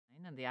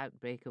and the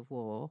outbreak of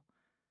war,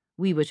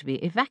 we were to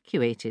be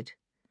evacuated.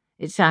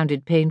 It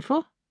sounded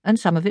painful, and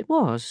some of it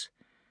was.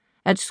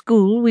 At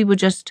school, we were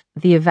just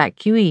the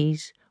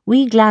evacuees,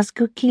 we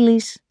Glasgow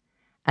Keeleys,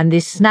 and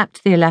they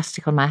snapped the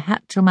elastic on my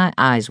hat till my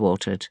eyes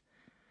watered.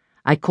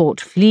 I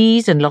caught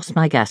fleas and lost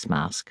my gas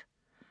mask.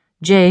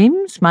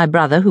 James, my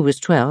brother, who was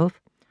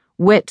 12,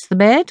 wet the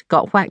bed,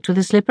 got whacked with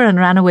a slipper, and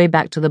ran away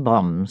back to the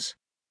bombs.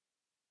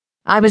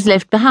 I was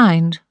left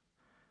behind.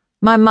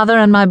 My mother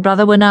and my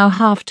brother were now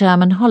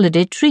half-term and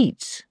holiday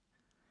treats.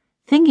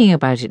 Thinking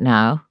about it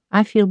now,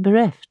 I feel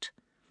bereft.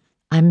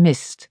 I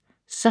missed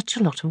such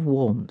a lot of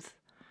warmth.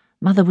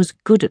 Mother was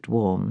good at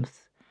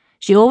warmth.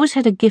 She always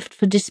had a gift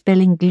for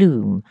dispelling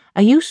gloom,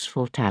 a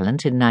useful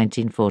talent in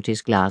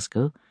 1940s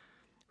Glasgow,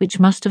 which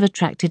must have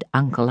attracted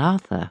Uncle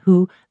Arthur,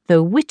 who,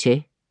 though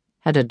witty,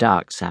 had a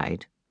dark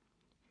side.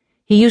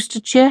 He used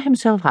to cheer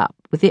himself up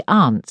with the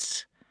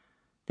aunts.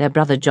 Their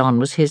brother John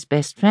was his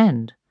best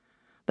friend,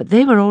 but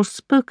they were all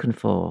spoken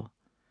for,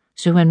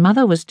 so when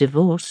Mother was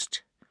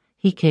divorced,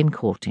 he came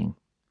courting.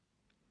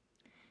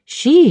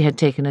 She had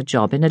taken a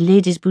job in a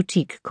ladies'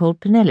 boutique called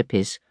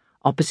Penelope's,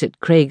 opposite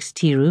Craig's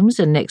Tea Rooms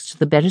and next to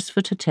the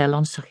Beresford Hotel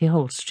on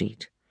Sauchiehall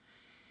Street.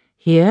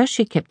 Here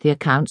she kept the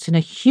accounts in a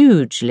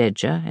huge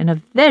ledger in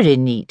a very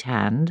neat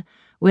hand,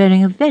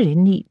 wearing a very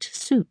neat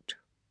suit.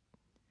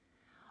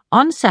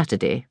 On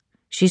Saturday,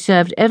 she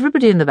served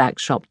everybody in the back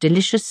shop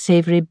delicious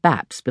savoury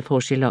baps before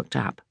she locked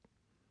up.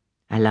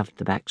 I loved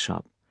the back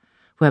shop,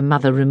 where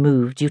Mother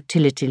removed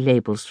utility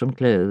labels from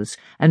clothes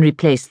and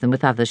replaced them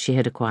with others she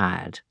had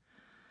acquired.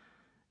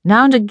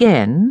 Now and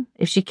again,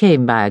 if she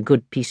came by a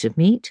good piece of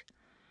meat,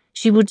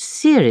 she would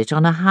sear it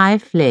on a high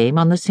flame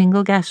on the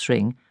single gas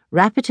ring,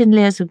 wrap it in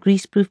layers of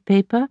greaseproof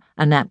paper,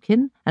 a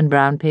napkin, and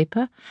brown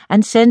paper,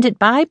 and send it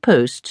by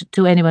post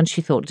to anyone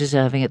she thought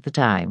deserving at the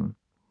time.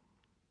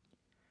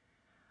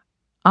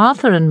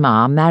 Arthur and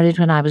Ma married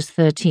when I was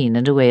 13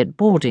 and away at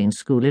boarding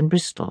school in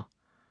Bristol.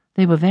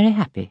 They were very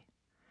happy.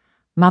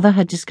 Mother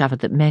had discovered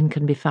that men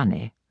can be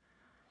funny.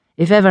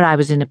 If ever I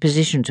was in a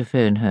position to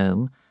phone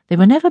home, they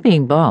were never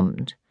being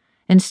bombed.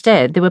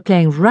 Instead, they were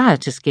playing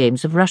riotous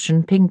games of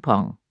Russian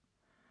ping-pong.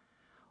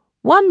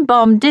 One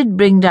bomb did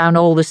bring down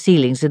all the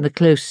ceilings in the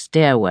close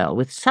stairwell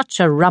with such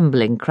a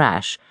rumbling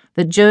crash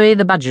that Joey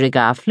the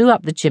budgerigar flew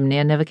up the chimney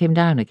and never came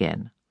down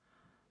again.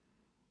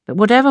 But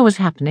whatever was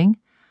happening,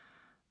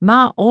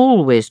 Ma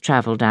always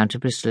travelled down to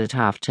Bristol at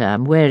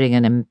half-term, wearing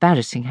an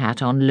embarrassing hat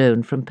on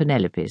loan from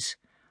Penelope's.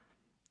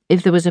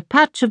 If there was a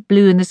patch of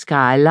blue in the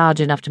sky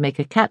large enough to make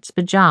a cat's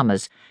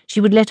pyjamas,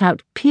 she would let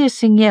out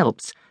piercing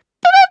yelps,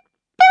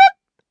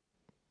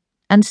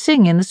 and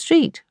sing in the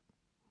street.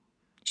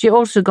 She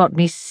also got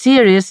me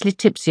seriously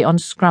tipsy on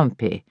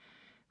scrumpy,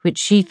 which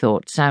she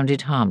thought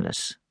sounded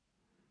harmless.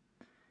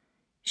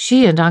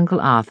 She and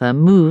Uncle Arthur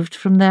moved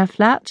from their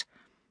flat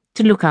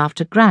to look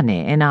after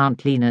Granny in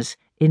Aunt Lena's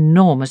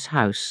enormous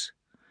house,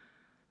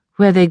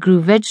 where they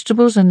grew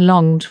vegetables and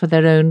longed for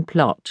their own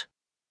plot.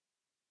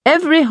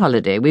 Every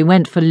holiday we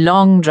went for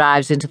long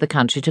drives into the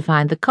country to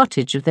find the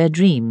cottage of their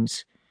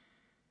dreams.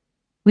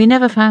 We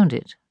never found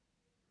it.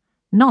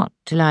 Not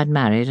till I'd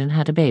married and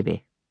had a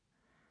baby.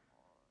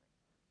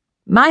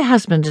 My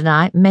husband and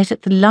I met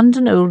at the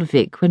London Old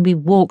Vic when we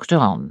walked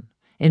on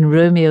in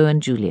Romeo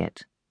and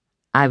Juliet.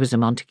 I was a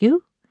Montague,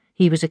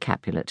 he was a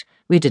Capulet.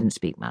 We didn't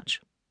speak much.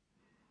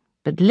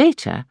 But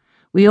later,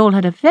 we all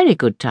had a very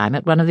good time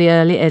at one of the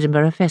early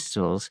Edinburgh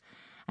festivals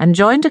and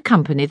joined a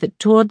company that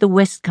toured the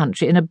West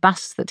Country in a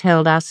bus that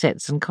held our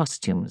sets and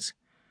costumes.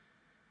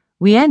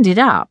 We ended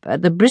up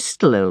at the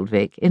Bristol Old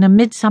Vic in A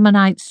Midsummer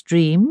Night's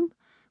Dream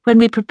when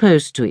we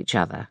proposed to each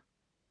other.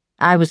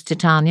 I was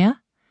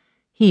Titania,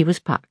 he was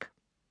Puck.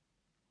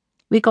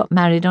 We got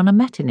married on a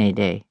matinee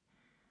day.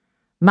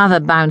 Mother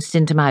bounced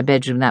into my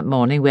bedroom that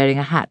morning wearing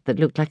a hat that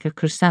looked like a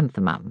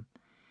chrysanthemum.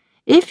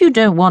 "If you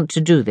don't want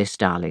to do this,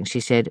 darling," she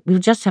said, "we'll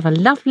just have a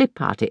lovely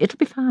party. It'll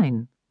be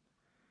fine."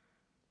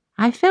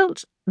 I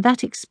felt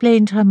that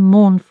explained her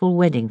mournful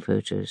wedding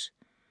photos.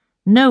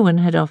 No one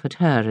had offered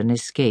her an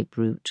escape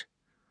route.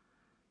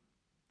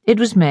 It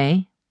was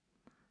May.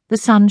 The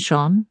sun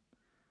shone.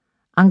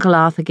 Uncle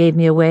Arthur gave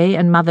me away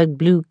and Mother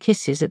blew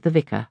kisses at the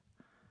vicar.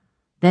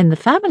 Then the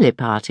family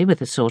party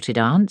with assorted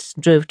aunts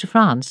drove to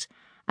France,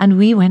 and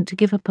we went to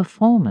give a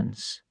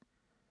performance.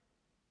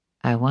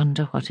 I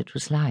wonder what it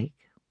was like.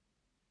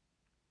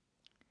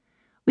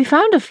 We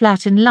found a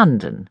flat in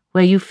London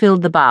where you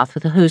filled the bath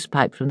with a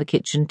hosepipe from the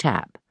kitchen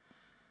tap.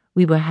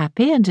 We were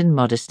happy and in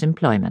modest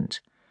employment.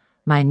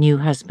 My new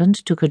husband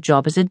took a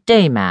job as a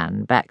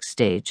dayman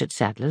backstage at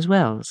Sadler's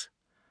Wells.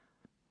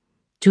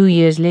 2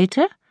 years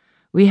later,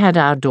 we had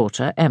our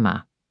daughter,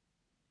 Emma.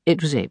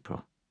 It was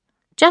April,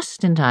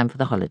 just in time for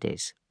the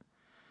holidays.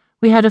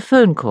 We had a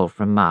phone call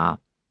from Ma.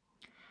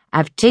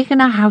 "I've taken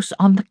a house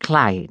on the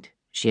Clyde,"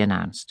 she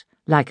announced,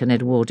 like an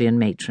Edwardian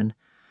matron.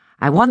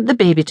 "I want the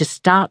baby to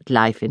start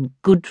life in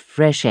good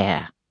fresh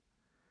air."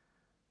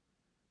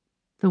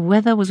 The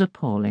weather was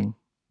appalling.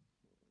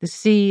 The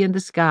sea and the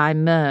sky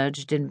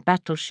merged in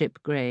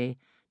battleship grey,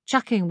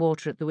 chucking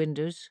water at the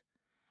windows,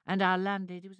 and our landlady was